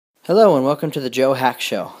Hello and welcome to the Joe Hack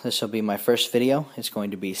Show. This will be my first video. It's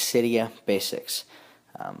going to be Cydia Basics.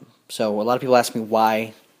 So a lot of people ask me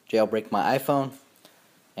why jailbreak my iPhone,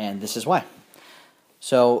 and this is why.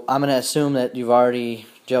 So I'm going to assume that you've already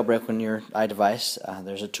jailbroken your iDevice.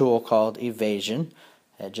 There's a tool called evasi0n.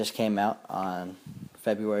 It just came out on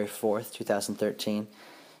February 4th, 2013.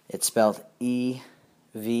 It's spelled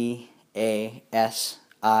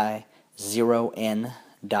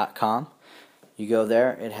evasi0n.com. You go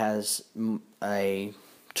there, it has a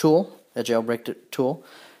tool, a jailbreak tool,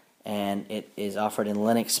 and it is offered in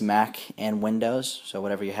Linux, Mac, and Windows. So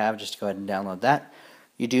whatever you have, just go ahead and download that.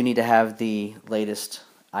 You do need to have the latest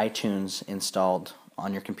iTunes installed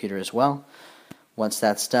on your computer as well. Once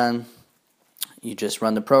that's done, you just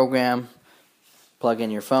run the program, plug in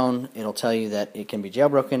your phone. It'll tell you that it can be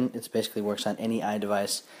jailbroken. It basically works on any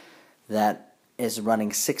iDevice that is running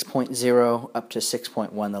 6.0 up to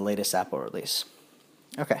 6.1, the latest Apple release.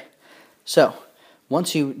 Okay, so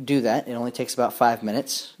once you do that, it only takes about 5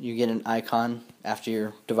 minutes. You get an icon after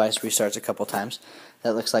your device restarts a couple times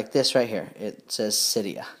that looks like this right here. It says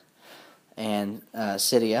Cydia. And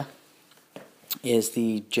Cydia is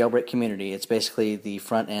the jailbreak community. It's basically the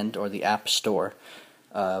front end or the app store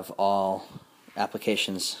of all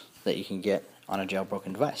applications that you can get on a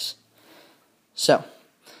jailbroken device. So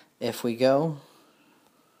if we go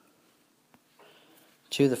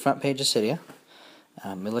to the front page of Cydia,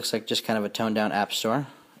 it looks like just kind of a toned down app store,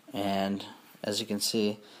 and as you can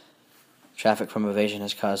see, traffic from evasi0n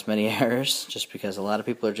has caused many errors just because a lot of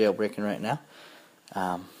people are jailbreaking right now.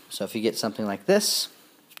 So if you get something like this,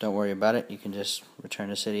 don't worry about it. You can just return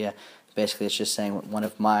to Cydia. Basically it's just saying one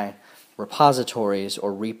of my repositories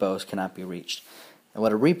or repos cannot be reached. And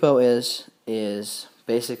what a repo is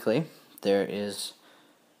basically there is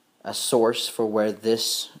a source for where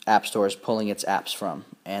this app store is pulling its apps from,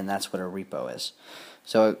 and that's what a repo is.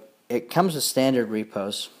 So it comes with standard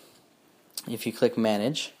repos. If you click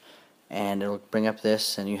manage, and it'll bring up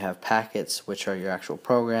this, and you have packets, which are your actual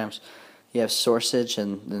programs. You have sources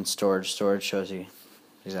and then storage. Storage shows you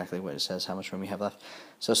exactly what it says, how much room you have left.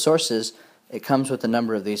 So sources, it comes with a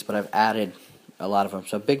number of these, but I've added a lot of them.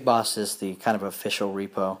 So Big Boss is the kind of official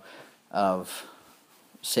repo of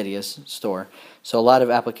Cydia's store. So a lot of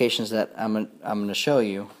applications that I'm going to show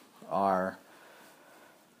you are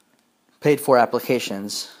paid for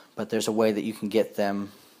applications, but there's a way that you can get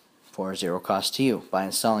them for zero cost to you by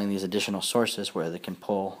installing these additional sources where they can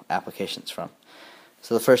pull applications from.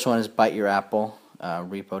 So the first one is Bite Your Apple,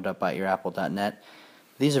 repo.biteyourapple.net.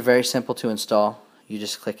 These are very simple to install. You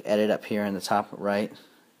just click edit up here in the top right,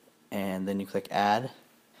 and then you click add.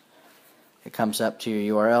 It comes up to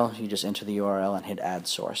your URL. You just enter the URL and hit add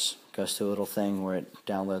source. It goes to a little thing where it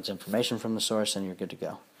downloads information from the source, and you're good to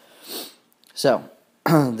go. So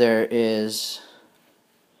there is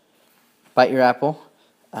Bite Your Apple,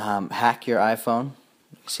 Hack Your iPhone.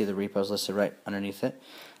 You can see the repos listed right underneath it.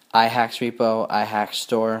 iHacks repo,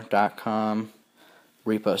 iHackStore.com,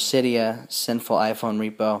 Repo Cydia, Sinful iPhone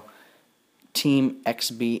repo, Team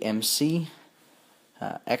XBMC,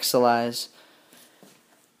 Exalize.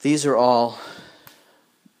 These are all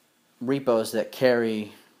repos that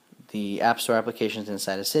carry the App Store applications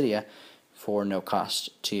inside of Cydia for no cost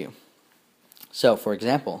to you. So, for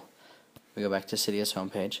example, we go back to Cydia's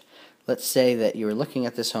homepage. Let's say that you were looking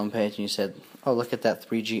at this homepage and you said, oh, look at that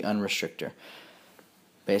 3G unrestrictor.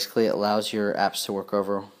 Basically, it allows your apps to work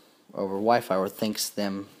over Wi-Fi, or thinks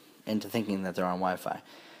them into thinking that they're on Wi-Fi.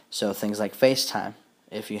 So things like FaceTime,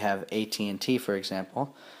 if you have AT&T, for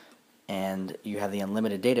example, and you have the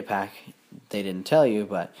unlimited data pack, they didn't tell you,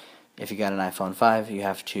 but if you got an iPhone 5, you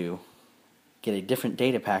have to get a different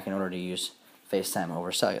data pack in order to use FaceTime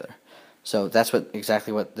over cellular. So that's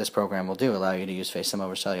exactly what this program will do, allow you to use FaceTime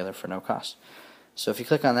over cellular for no cost. So if you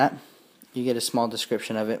click on that, you get a small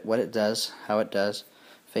description of it, what it does, how it does.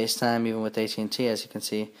 FaceTime, even with AT&T, as you can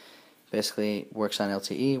see, basically works on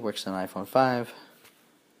LTE, works on iPhone 5.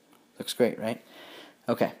 Looks great, right?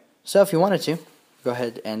 Okay, so if you wanted to, go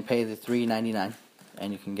ahead and pay the $3.99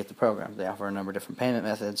 and you can get the program. They offer a number of different payment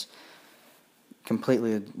methods.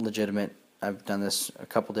 Completely legitimate. I've done this a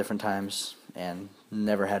couple different times and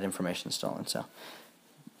never had information stolen. So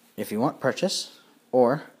if you want, purchase,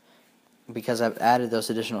 or because I've added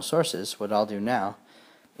those additional sources, what I'll do now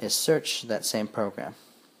is search that same program.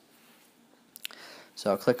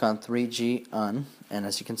 So I'll click on 3G un, and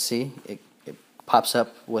as you can see, it pops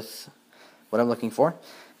up with what I'm looking for.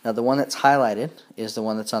 Now the one that's highlighted is the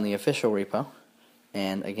one that's on the official repo,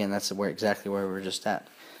 and again that's exactly where we were just at.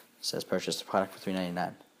 It says purchase the product for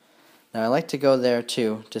 $3.99. Now I like to go there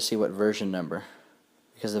too to see what version number,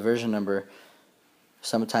 because the version number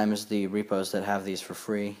Sometimes the repos that have these for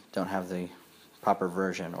free don't have the proper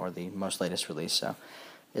version or the most latest release, so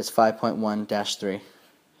it's 5.1-3.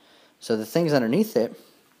 So the things underneath it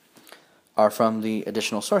are from the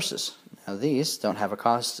additional sources. Now these don't have a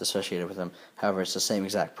cost associated with them, however it's the same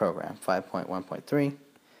exact program. 5.1.3.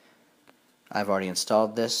 I've already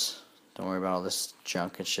installed this. Don't worry about all this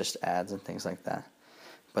junk, it's just ads and things like that.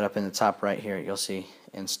 But up in the top right here you'll see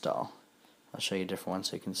install. I'll show you a different one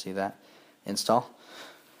so you can see that. Install.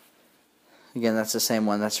 Again, that's the same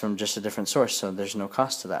one, that's from just a different source, so there's no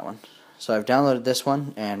cost to that one. So I've downloaded this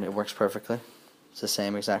one and it works perfectly. It's the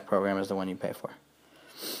same exact program as the one you pay for.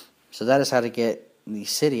 So that is how to get the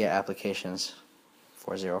Cydia applications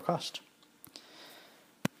for zero cost.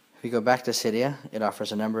 If you go back to Cydia, it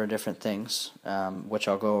offers a number of different things, which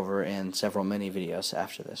I'll go over in several mini videos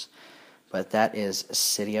after this. But that is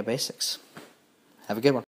Cydia Basics. Have a good one.